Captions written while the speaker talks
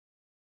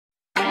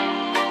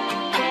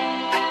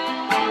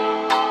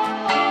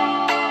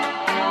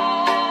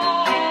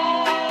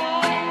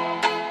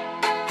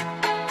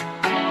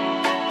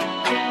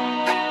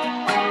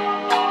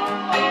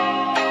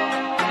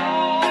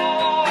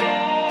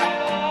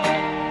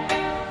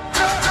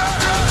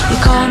You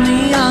call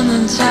me on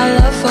the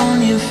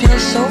telephone, you feel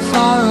so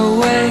far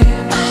away.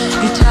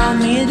 You tell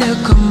me to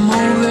come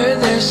over,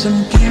 there's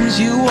some games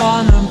you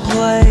wanna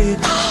play.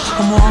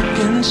 I'm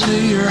walking to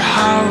your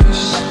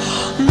house,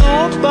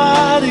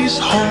 nobody's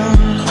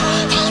home,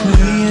 just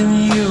me and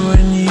you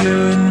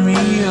and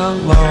me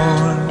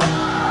alone.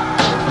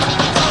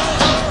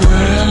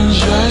 We're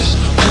just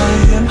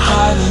playing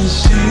hide and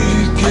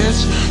seek,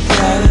 it's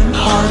getting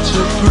hard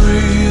to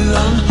breathe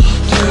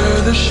under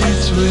the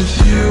sheets with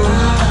you.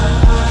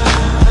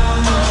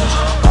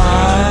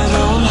 I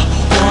don't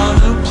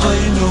wanna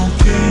play no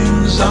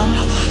games, I'm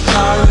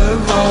tired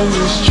of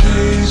always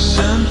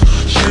chasing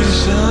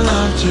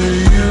after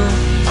you.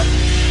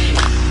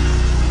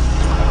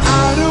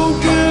 I don't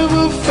give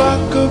a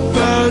fuck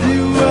about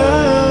you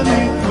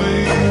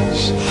anyways.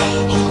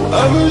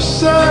 Whoever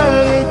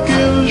said I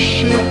give a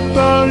shit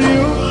about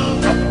you?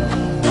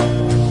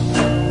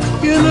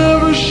 You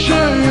never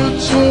share your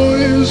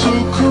toys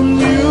or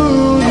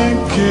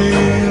communicate.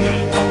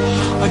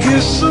 I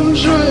guess I'm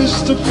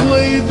just a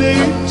play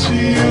date to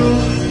you.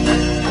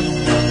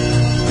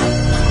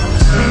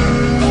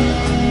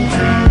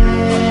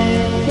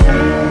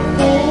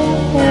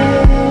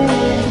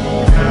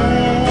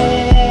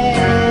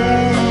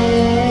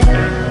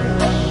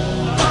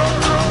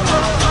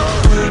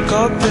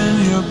 Up in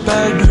your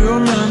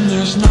bedroom and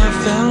there's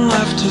nothing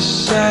left to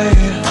say.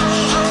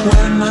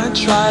 When I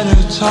try to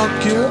talk,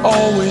 you're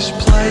always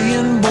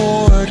playing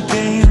board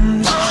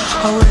games.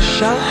 I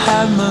wish I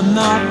had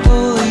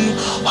Monopoly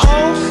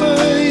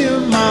over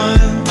your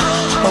mind.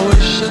 I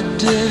wish I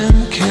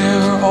didn't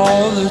care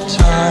all the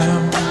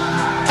time.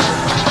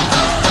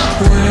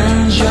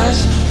 We're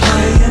just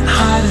playing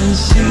hide and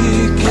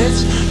seek,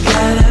 it's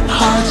getting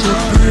hard to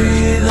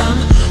breathe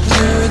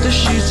under the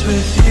sheets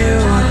with you.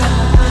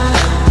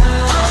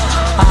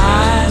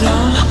 I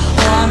don't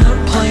wanna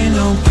play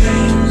no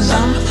games,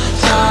 I'm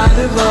tired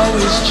of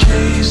always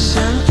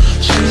chasing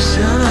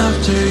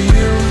after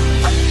you.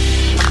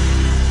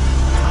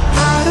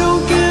 I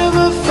don't give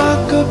a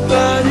fuck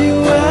about you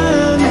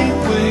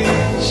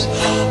anyways.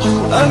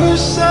 Whoever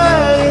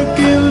said I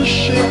give a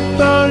shit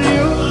about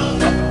you?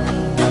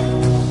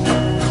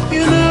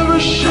 You never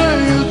share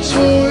your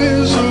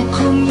toys or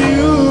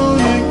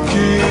communicate.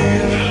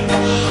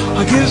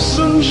 I guess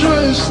I'm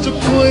just a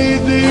play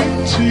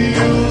date to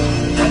you.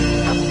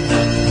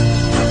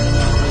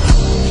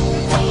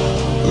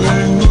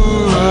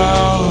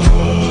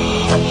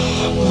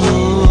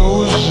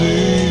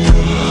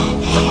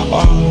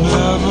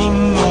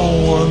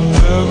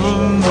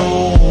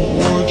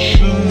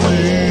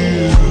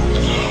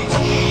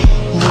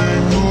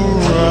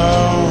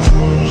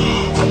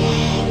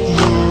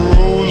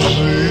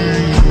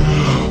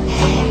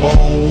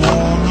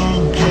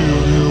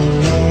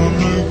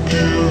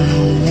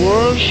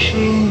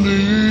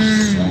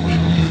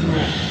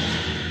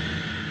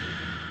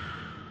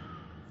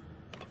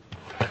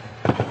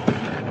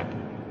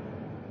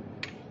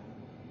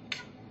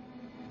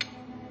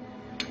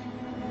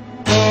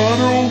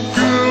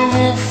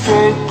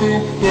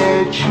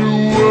 About you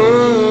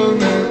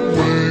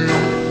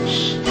anyways.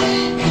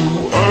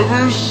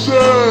 Whoever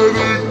said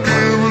I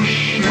give a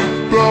shit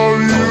about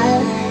you?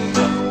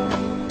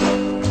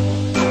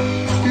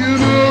 You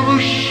never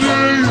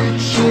share your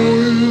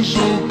toys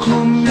or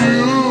communicate.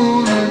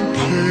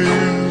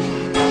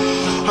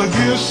 I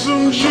guess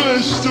I'm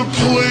just a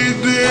play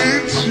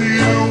date to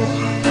you.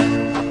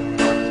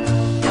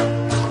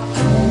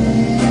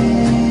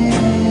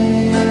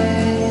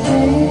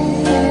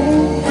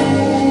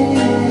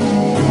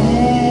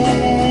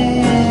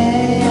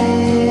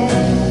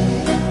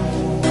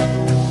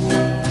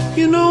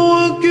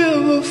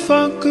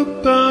 Fuck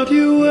about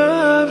you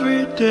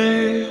every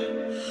day.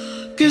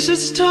 Guess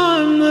it's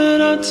time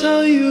that I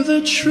tell you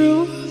the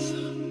truth.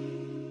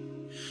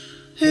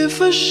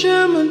 If I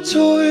share my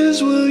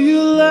toys, will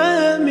you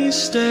let me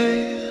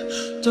stay?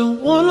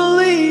 Don't wanna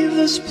leave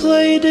this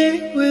play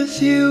date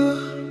with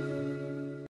you.